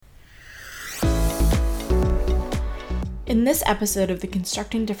In this episode of the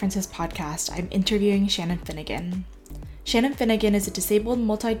Constructing Differences podcast, I'm interviewing Shannon Finnegan. Shannon Finnegan is a disabled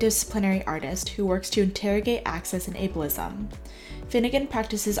multidisciplinary artist who works to interrogate access and ableism. Finnegan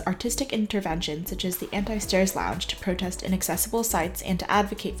practices artistic intervention such as the Anti-Stairs Lounge to protest inaccessible sites and to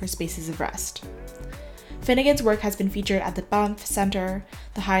advocate for spaces of rest. Finnegan's work has been featured at the Banff Center,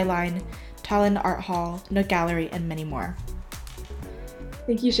 the High Line, Tallinn Art Hall, Nook Gallery, and many more.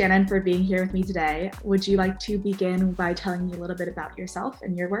 Thank you, Shannon, for being here with me today. Would you like to begin by telling me a little bit about yourself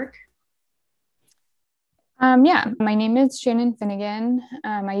and your work? My name is Shannon Finnegan.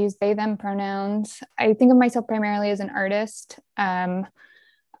 I use they, them pronouns. I think of myself primarily as an artist. I'm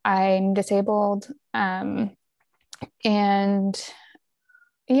disabled. Over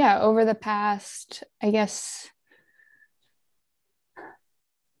the past,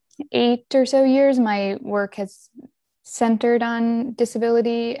 8 or so years, my work has centered on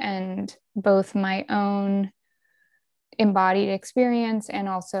disability and both my own embodied experience and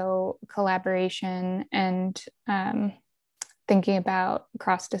also collaboration and thinking about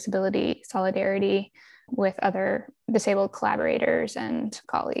cross-disability solidarity with other disabled collaborators and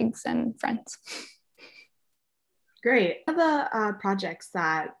colleagues and friends. Great. One of the projects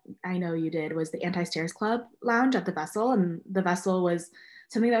that I know you did was the Anti-Stairs Club Lounge at the Vessel, and the Vessel was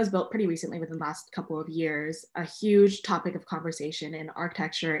something that was built pretty recently within the last couple of years, a huge topic of conversation in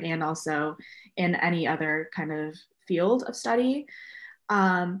architecture and also in any other kind of field of study.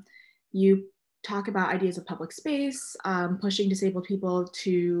 You talk about ideas of public space, pushing disabled people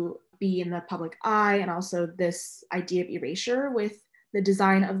to be in the public eye, and also this idea of erasure with the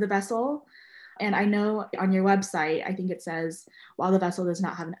design of the vessel. And I know on your website, I think it says, while the vessel does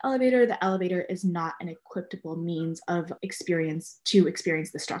not have an elevator, the elevator is not an equipable means of experience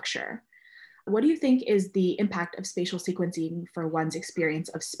the structure. What do you think is the impact of spatial sequencing for one's experience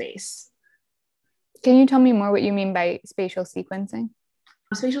of space? Can you tell me more what you mean by spatial sequencing?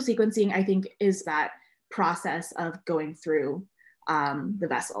 Spatial sequencing, I think, is that process of going through the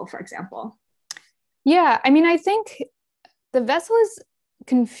vessel, for example. Yeah, I think the vessel is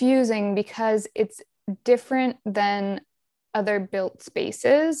confusing because it's different than other built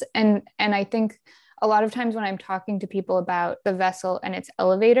spaces. And I think a lot of times when I'm talking to people about the vessel and its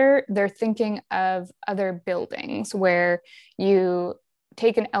elevator, they're thinking of other buildings where you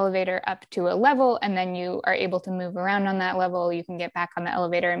take an elevator up to a level and then you are able to move around on that level. You can get back on the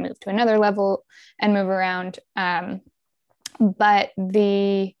elevator and move to another level and move around. But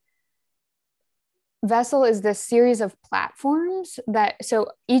the vessel is this series of platforms so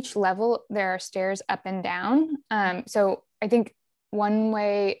each level there are stairs up and down. So I think one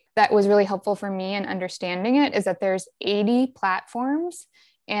way that was really helpful for me in understanding it is that there's 80 platforms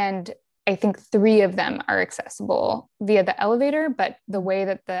and I think 3 of them are accessible via the elevator, but the way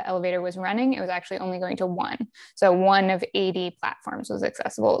that the elevator was running, it was actually only going to 1. So 1 of 80 platforms was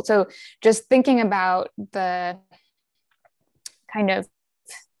accessible. So just thinking about the kind of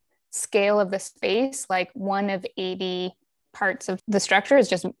scale of the space, like 1 of 80 parts of the structure is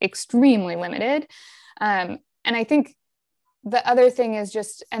just extremely limited. And I think the other thing is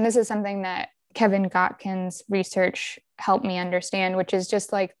just, and this is something that Kevin Gotkin's research helped me understand, which is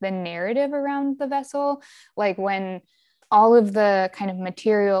just like the narrative around the vessel. Like when all of the kind of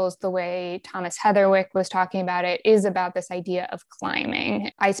materials, the way Thomas Heatherwick was talking about it, is about this idea of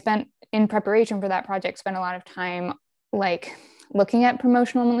climbing. I in preparation for that project, spent a lot of time like looking at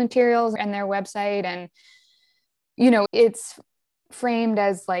promotional materials and their website. And, it's framed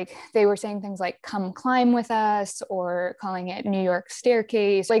as like, they were saying things like, come climb with us, or calling it New York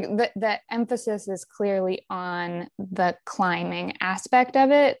staircase. Like the emphasis is clearly on the climbing aspect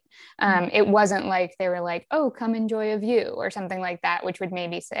of it. It wasn't like they were like, oh, come enjoy a view or something like that, which would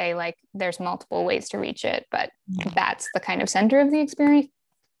maybe say like, there's multiple ways to reach it, but that's the kind of center of the experience.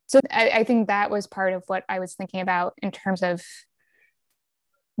 So I think that was part of what I was thinking about in terms of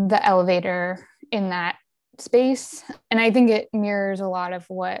the elevator in that space. And I think it mirrors a lot of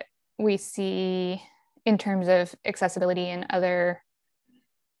what we see in terms of accessibility in other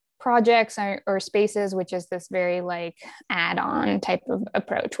projects or spaces, which is this very like add-on type of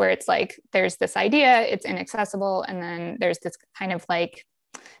approach where it's like, there's this idea, it's inaccessible. And then there's this kind of like,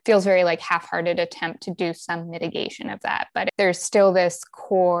 feels very like half-hearted attempt to do some mitigation of that. But there's still this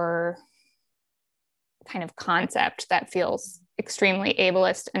core kind of concept that feels extremely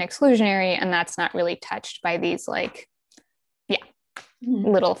ableist and exclusionary, and that's not really touched by these like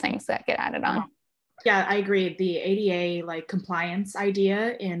little things that get added on. Yeah, I agree. The ADA like compliance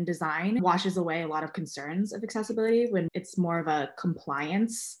idea in design washes away a lot of concerns of accessibility when it's more of a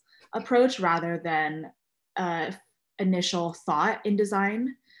compliance approach rather than initial thought in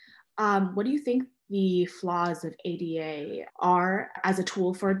design. What do you think the flaws of ADA are as a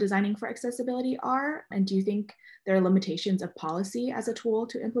tool for designing for accessibility are? And do you think there are limitations of policy as a tool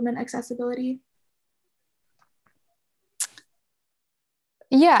to implement accessibility?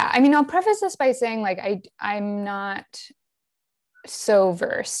 Yeah, I mean, I'll preface this by saying like I'm not so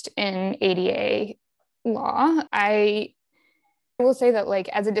versed in ADA law. I will say that like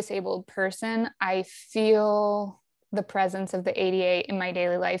as a disabled person, I feel the presence of the ADA in my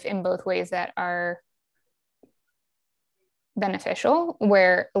daily life in both ways that are beneficial.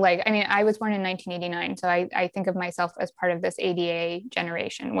 Where like, I mean, I was born in 1989, so I think of myself as part of this ADA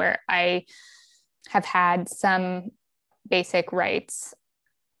generation where I have had some basic rights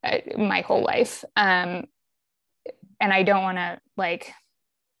my whole life. And I don't want to like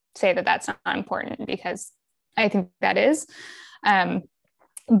say that that's not important, because I think that is.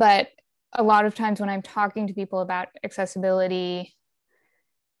 But a lot of times when I'm talking to people about accessibility,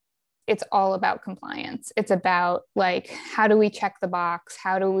 it's all about compliance. It's about like, how do we check the box?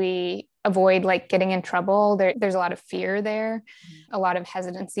 How do we avoid like getting in trouble? There's a lot of fear there, a lot of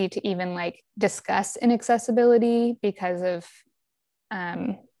hesitancy to even like discuss inaccessibility because of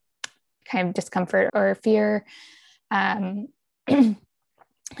kind of discomfort or fear. And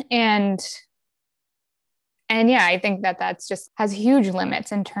yeah, I think that that's just has huge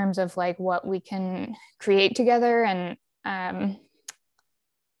limits in terms of like what we can create together. And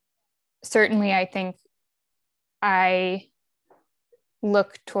certainly I think I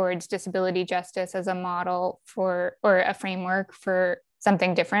look towards disability justice as a model for, or a framework for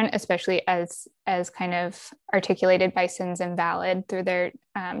something different, especially as kind of articulated by Sins Invalid through their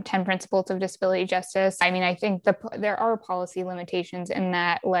 10 principles of disability justice. I mean, I think there are policy limitations in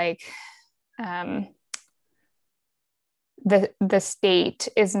that, like, the state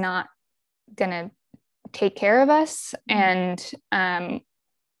is not going to take care of us, and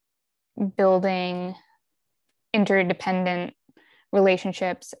building interdependent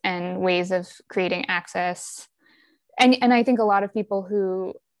relationships and ways of creating access. And I think a lot of people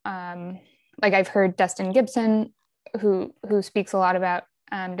who, like I've heard Dustin Gibson, who speaks a lot about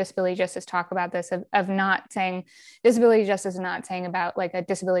disability justice, talk about this, of not saying disability justice is not saying about like a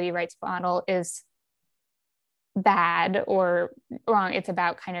disability rights model is bad or wrong. It's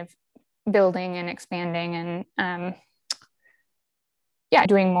about kind of building and expanding and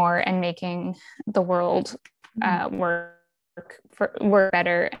doing more and making the world work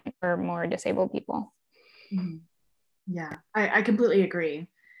better for more disabled people. Mm-hmm. Yeah, I completely agree.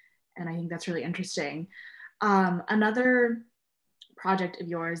 And I think that's really interesting. Another project of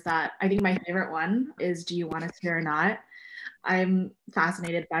yours that I think my favorite one is Do You Want Us Here or Not? I'm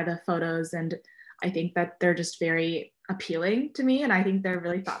fascinated by the photos, and I think that they're just very appealing to me, and I think they're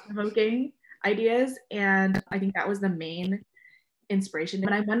really thought-provoking ideas. And I think that was the main inspiration.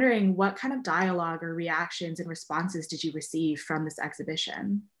 And I'm wondering, what kind of dialogue or reactions and responses did you receive from this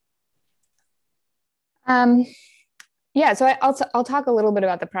exhibition? Yeah, so I'll talk a little bit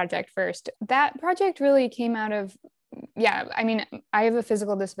about the project first. That project really came out of, I mean, I have a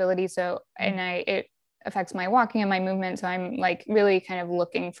physical disability, so, and it affects my walking and my movement. So I'm like really kind of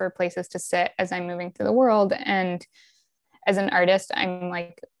looking for places to sit as I'm moving through the world. And as an artist, I'm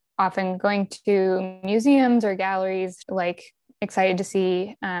like often going to museums or galleries, like excited to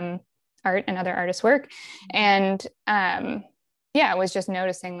see art and other artists' work. And I was just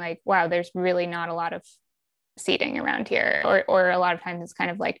noticing like, wow, there's really not a lot of seating around here, or a lot of times it's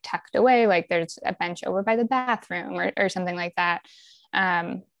kind of like tucked away, like there's a bench over by the bathroom or something like that.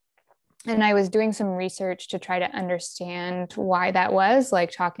 And I was doing some research to try to understand why that was,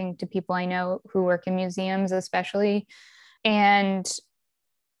 like talking to people I know who work in museums especially, and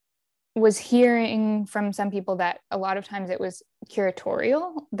was hearing from some people that a lot of times it was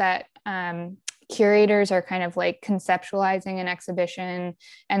curatorial, that curators are kind of like conceptualizing an exhibition,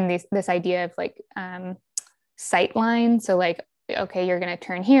 and this idea of like sight line. So like, okay, you're going to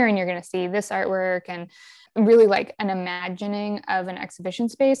turn here and you're going to see this artwork, and really like an imagining of an exhibition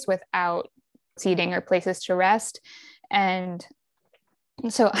space without seating or places to rest. And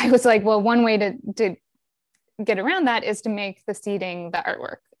so I was like, well, one way to get around that is to make the seating the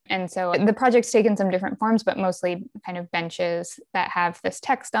artwork. And so the project's taken some different forms, but mostly kind of benches that have this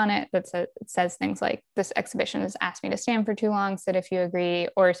text on it that says things like, this exhibition has asked me to stand for too long, sit if you agree.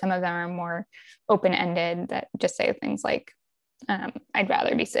 Or some of them are more open-ended that just say things like, I'd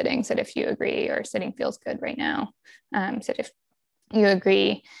rather be sitting, sit if you agree, or sitting feels good right now, sit if you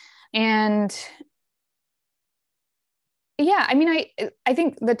agree. And yeah, I mean, I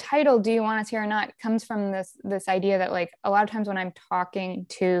think the title "Do You Want Us Here or Not" comes from this idea that like a lot of times when I'm talking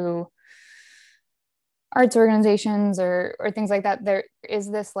to arts organizations or things like that, there is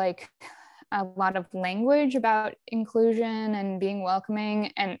this like a lot of language about inclusion and being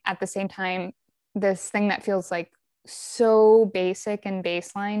welcoming. And at the same time, this thing that feels like so basic and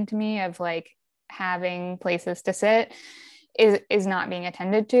baseline to me of like having places to sit is not being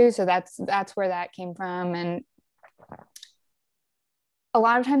attended to. So that's where that came from. And a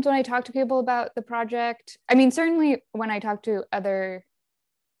lot of times when I talk to people about the project, I mean, certainly when I talk to other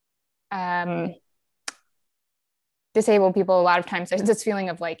disabled people, a lot of times there's this feeling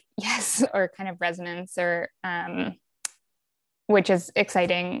of like, yes, or kind of resonance, or which is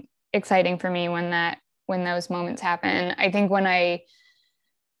exciting for me when those moments happen. I think when I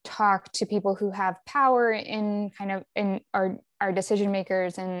talk to people who have power in kind of in our decision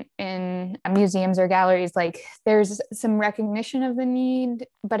makers in museums or galleries, like there's some recognition of the need,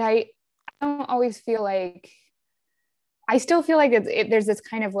 but I don't always feel like, I still feel like there's this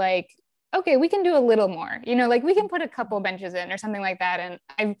kind of like, okay, we can do a little more, you know, like we can put a couple benches in or something like that. And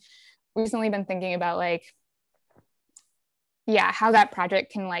I've recently been thinking about like, yeah, how that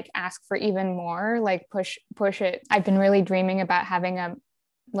project can like ask for even more, like push it. I've been really dreaming about having a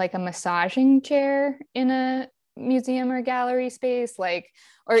massaging chair in a museum or gallery space, like,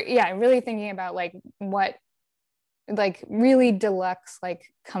 or yeah, really thinking about like what like really deluxe like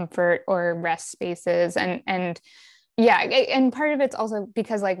comfort or rest spaces. And yeah, and part of it's also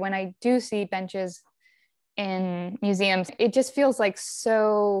because like when I do see benches in museums, it just feels like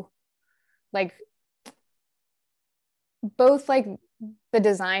so like both like the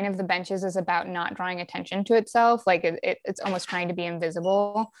design of the benches is about not drawing attention to itself, like it's almost trying to be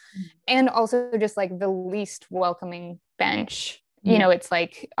invisible, and also just like the least welcoming bench, you know, it's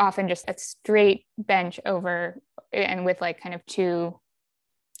like often just a straight bench over and with like kind of two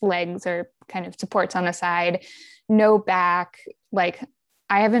legs or kind of supports on the side, no back. Like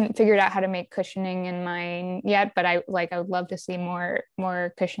I haven't figured out how to make cushioning in mine yet, but I would love to see more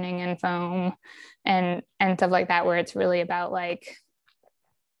cushioning and foam and stuff like that, where it's really about like,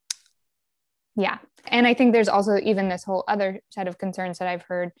 yeah. And I think there's also even this whole other set of concerns that I've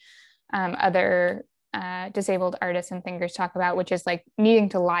heard other disabled artists and thinkers talk about, which is like needing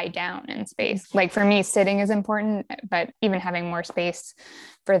to lie down in space. Like for me, sitting is important, but even having more space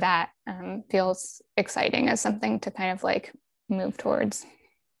for that feels exciting as something to kind of like move towards.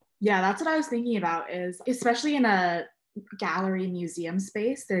 Yeah, that's what I was thinking about, is especially in a gallery museum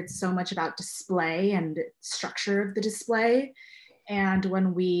space, there's so much about display and structure of the display. And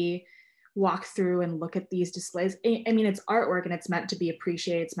when we walk through and look at these displays, I mean, it's artwork and it's meant to be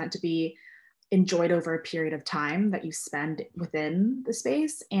appreciated, it's meant to be enjoyed over a period of time that you spend within the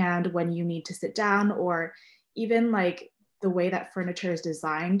space. And when you need to sit down, or even like the way that furniture is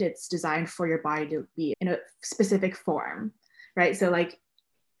designed, it's designed for your body to be in a specific form, right? So like,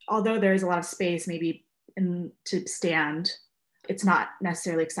 although there's a lot of space maybe to stand, it's not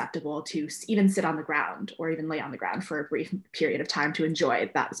necessarily acceptable to even sit on the ground or even lay on the ground for a brief period of time to enjoy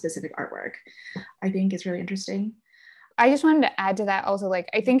that specific artwork. I think it's really interesting. I just wanted to add to that also, like,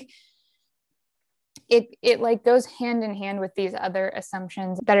 I think it like goes hand in hand with these other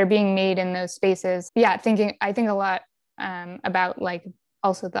assumptions that are being made in those spaces. Yeah, I think a lot about like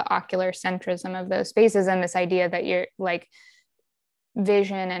also the ocular centrism of those spaces, and this idea that you're like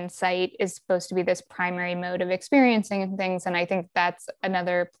vision and sight is supposed to be this primary mode of experiencing things. And I think that's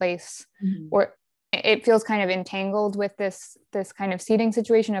another place where it feels kind of entangled with this kind of seating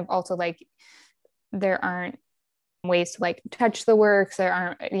situation of also like there aren't ways to like touch the works, there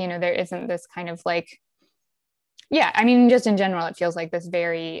aren't, you know, there isn't this kind of like, yeah, I mean, just in general it feels like this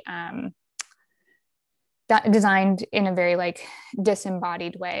very designed in a very like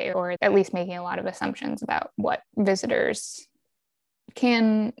disembodied way, or at least making a lot of assumptions about what visitors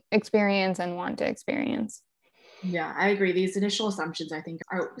can experience and want to experience. Yeah, I agree. These initial assumptions, I think,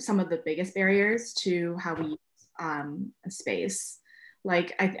 are some of the biggest barriers to how we use a space.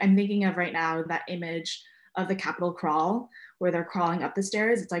 Like I'm thinking of right now that image of the Capitol crawl where they're crawling up the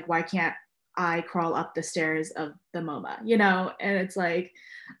stairs. It's like, why can't I crawl up the stairs of the MoMA? You know, and it's like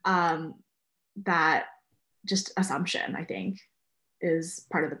that just assumption, I think, is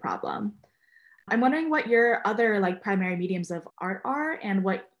part of the problem. I'm wondering what your other like primary mediums of art are and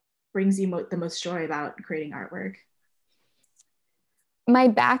what brings you the most joy about creating artwork. My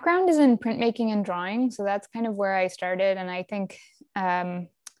background is in printmaking and drawing, so that's kind of where I started. And I think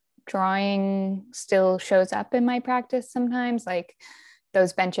drawing still shows up in my practice sometimes. Like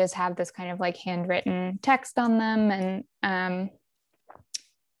those benches have this kind of like handwritten text on them. And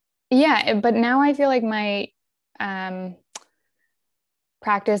yeah, but now I feel like my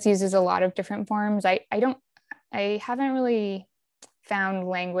practice uses a lot of different forms. I haven't really found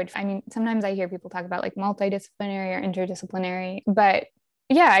language. I mean, sometimes I hear people talk about like multidisciplinary or interdisciplinary, but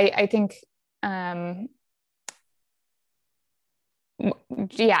yeah, I think yeah,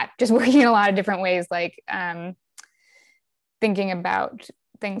 just working in a lot of different ways, like thinking about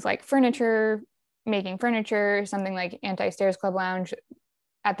things like furniture, making furniture, something like Anti-Stairs Club Lounge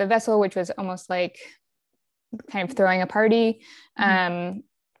at the Vessel, which was almost like kind of throwing a party,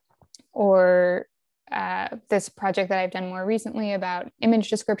 or this project that I've done more recently about image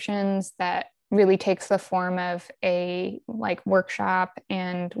descriptions that really takes the form of a like workshop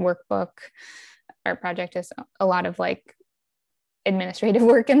and workbook. Our project is a lot of like administrative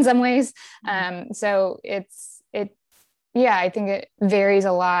work in some ways. So yeah, I think it varies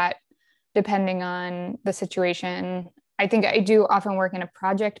a lot depending on the situation. I think I do often work in a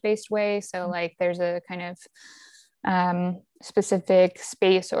project-based way. So like there's a kind of specific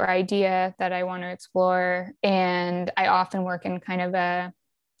space or idea that I want to explore. And I often work in kind of a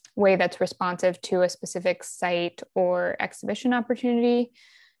way that's responsive to a specific site or exhibition opportunity.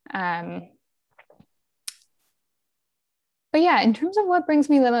 But yeah, in terms of what brings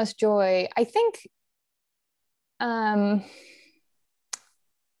me the most joy, I think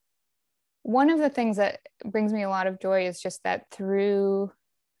one of the things that brings me a lot of joy is just that through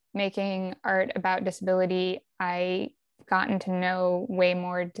making art about disability, I gotten to know way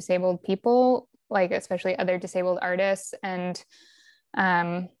more disabled people, like especially other disabled artists. And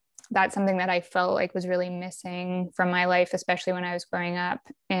that's something that I felt like was really missing from my life, especially when I was growing up.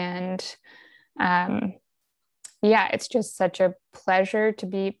 And yeah, it's just such a pleasure to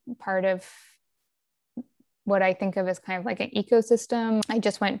be part of what I think of as kind of like an ecosystem. I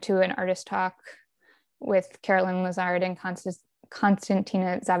just went to an artist talk with Carolyn Lazard and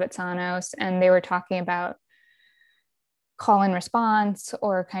Constantina Zabatsanos, and they were talking about call and response,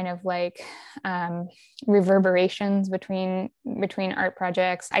 or kind of like reverberations between art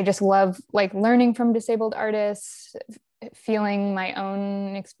projects. I just love like learning from disabled artists, feeling my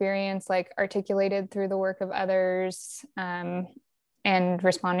own experience like articulated through the work of others, and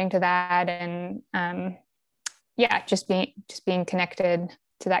responding to that, and yeah, just being connected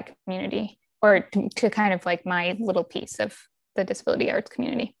to that community, or to kind of like my little piece of the disability arts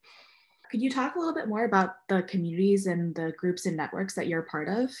community. Could you talk a little bit more about the communities and the groups and networks that you're a part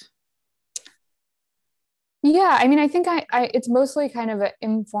of? Yeah, I mean, I think it's mostly kind of an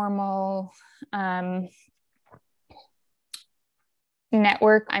informal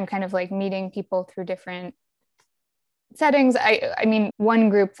network. I'm kind of like meeting people through different settings. I mean, one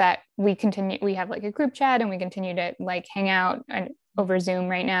group that we have like a group chat and we continue to like hang out over Zoom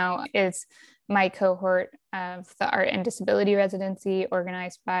right now is my cohort of the art and disability residency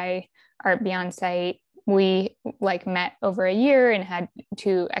organized by Art Beyond Sight. We like met over a year and had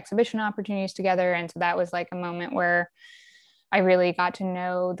 2 exhibition opportunities together. And so that was like a moment where I really got to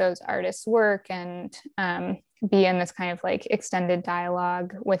know those artists' work and be in this kind of like extended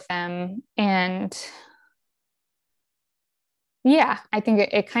dialogue with them. And yeah, I think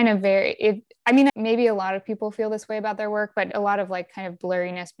it kind of I mean, maybe a lot of people feel this way about their work, but a lot of like kind of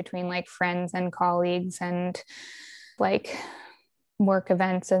blurriness between like friends and colleagues and like work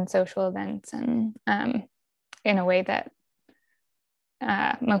events and social events, and in a way that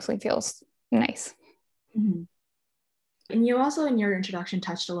mostly feels nice. Mm-hmm. And you also, in your introduction,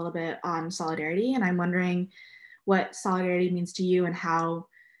 touched a little bit on solidarity, and I'm wondering what solidarity means to you and how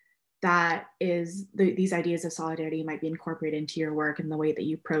that is these ideas of solidarity might be incorporated into your work and the way that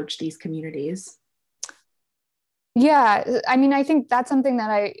you approach these communities. Yeah, I mean, I think that's something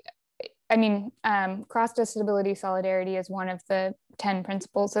that cross disability solidarity is one of the 10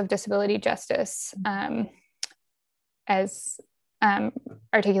 principles of disability justice, as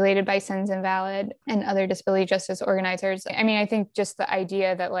articulated by Sins Invalid and other disability justice organizers. I mean, I think just the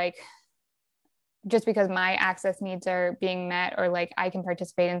idea that like, just because my access needs are being met, or like I can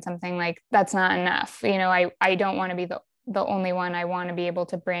participate in something, like that's not enough. You know, I don't want to be the only one. I want to be able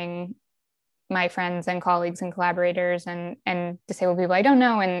to bring my friends and colleagues and collaborators and disabled people I don't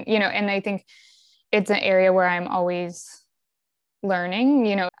know. And, you know, and I think it's an area where I'm always learning.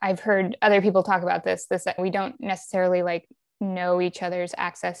 You know, I've heard other people talk about this that we don't necessarily like know each other's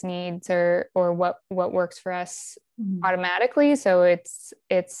access needs or what works for us automatically. So it's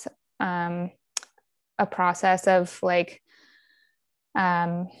a process of like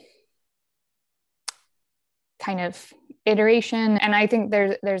kind of iteration. And I think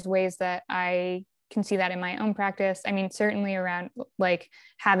there's ways that I can see that in my own practice. I mean, certainly around like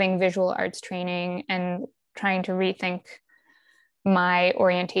having visual arts training and trying to rethink my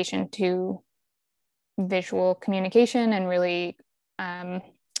orientation to visual communication and really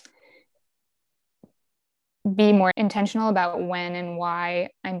be more intentional about when and why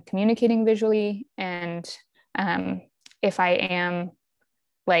I'm communicating visually. And if I am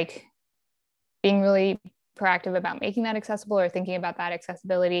like being really proactive about making that accessible or thinking about that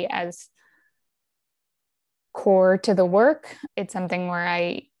accessibility as core to the work. It's something where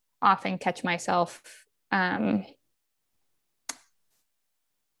I often catch myself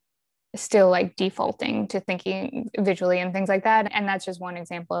still like defaulting to thinking visually and things like that. And that's just one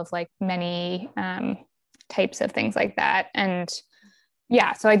example of like many types of things like that. And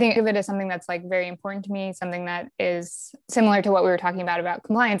yeah, so I think of it as something that's like very important to me, something that is similar to what we were talking about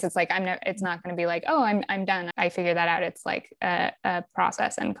compliance. It's like, it's not going to be like, oh, I'm done. I figured that out. It's like a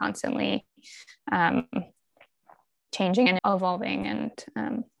process and constantly changing and evolving. And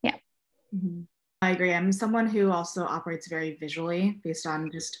yeah. Mm-hmm. I agree. I'm someone who also operates very visually based on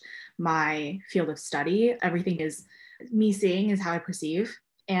just my field of study. Everything is me seeing is how I perceive.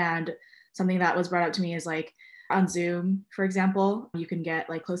 And something that was brought up to me is like on Zoom, for example, you can get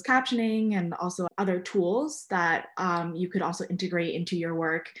like closed captioning and also other tools that you could also integrate into your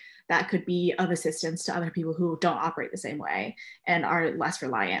work that could be of assistance to other people who don't operate the same way and are less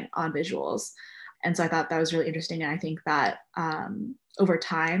reliant on visuals. And so I thought that was really interesting. And I think that over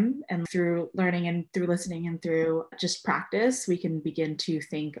time and through learning and through listening and through just practice, we can begin to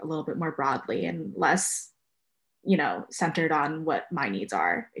think a little bit more broadly and less, centered on what my needs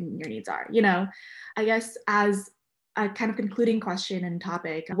are and your needs are. I guess as a kind of concluding question and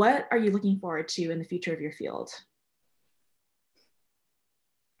topic, what are you looking forward to in the future of your field?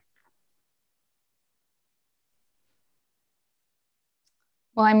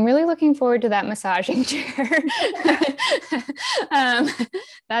 Well, I'm really looking forward to that massaging chair.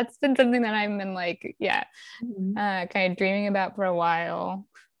 That's been something that I've been like, kind of dreaming about for a while.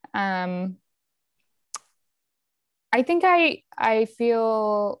 I think I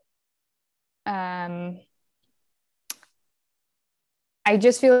feel, I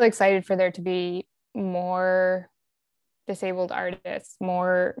just feel excited for there to be more disabled artists,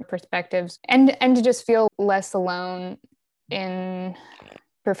 more perspectives, and to just feel less alone in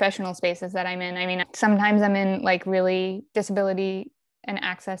professional spaces that I'm in. I mean, sometimes I'm in like really disability and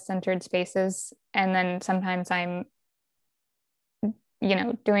access centered spaces. And then sometimes I'm,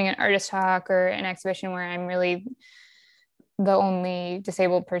 doing an artist talk or an exhibition where I'm really the only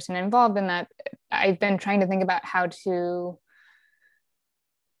disabled person involved in that. I've been trying to think about how to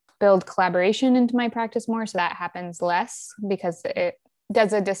build collaboration into my practice more so that happens less, because it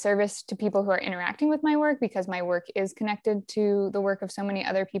does a disservice to people who are interacting with my work, because my work is connected to the work of so many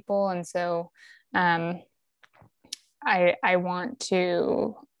other people. And so I want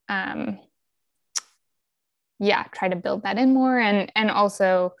to try to build that in more, and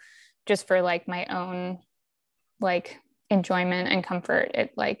also just for like my own like enjoyment and comfort,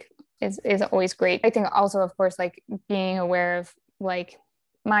 it like is always great. I think also, of course, like being aware of like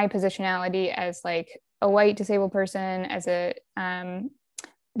my positionality as like a white disabled person, as a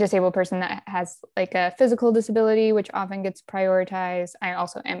disabled person that has like a physical disability, which often gets prioritized. I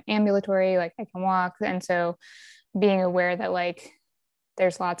also am ambulatory, like I can walk. And so being aware that like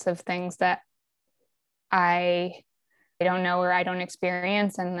there's lots of things that I don't know or I don't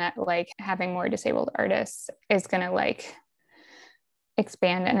experience, and that like having more disabled artists is going to like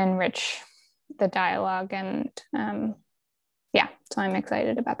expand and enrich the dialogue. And so I'm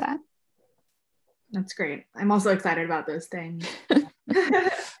excited about that. That's great. I'm also excited about those things.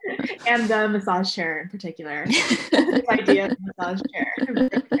 And the massage chair in particular. This idea of the massage chair.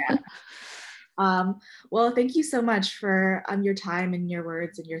 Well, thank you so much for your time and your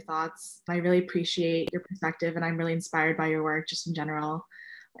words and your thoughts. I really appreciate your perspective, and I'm really inspired by your work just in general.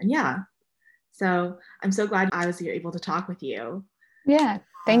 And so I'm so glad I was able to talk with you. Yeah,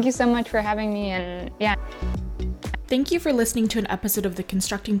 thank you so much for having me. And thank you for listening to an episode of the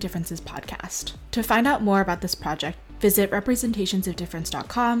Constructing Differences podcast. To find out more about this project, visit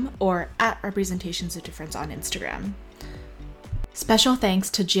representationsofdifference.com or at representationsofdifference on Instagram. Special thanks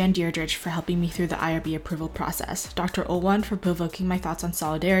to Jan Deirdrich for helping me through the IRB approval process, Dr. Olwan for provoking my thoughts on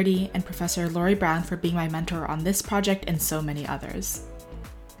solidarity, and Professor Lori Brown for being my mentor on this project and so many others.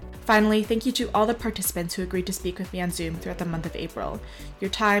 Finally, thank you to all the participants who agreed to speak with me on Zoom throughout the month of April. Your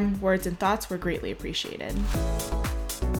time, words, and thoughts were greatly appreciated.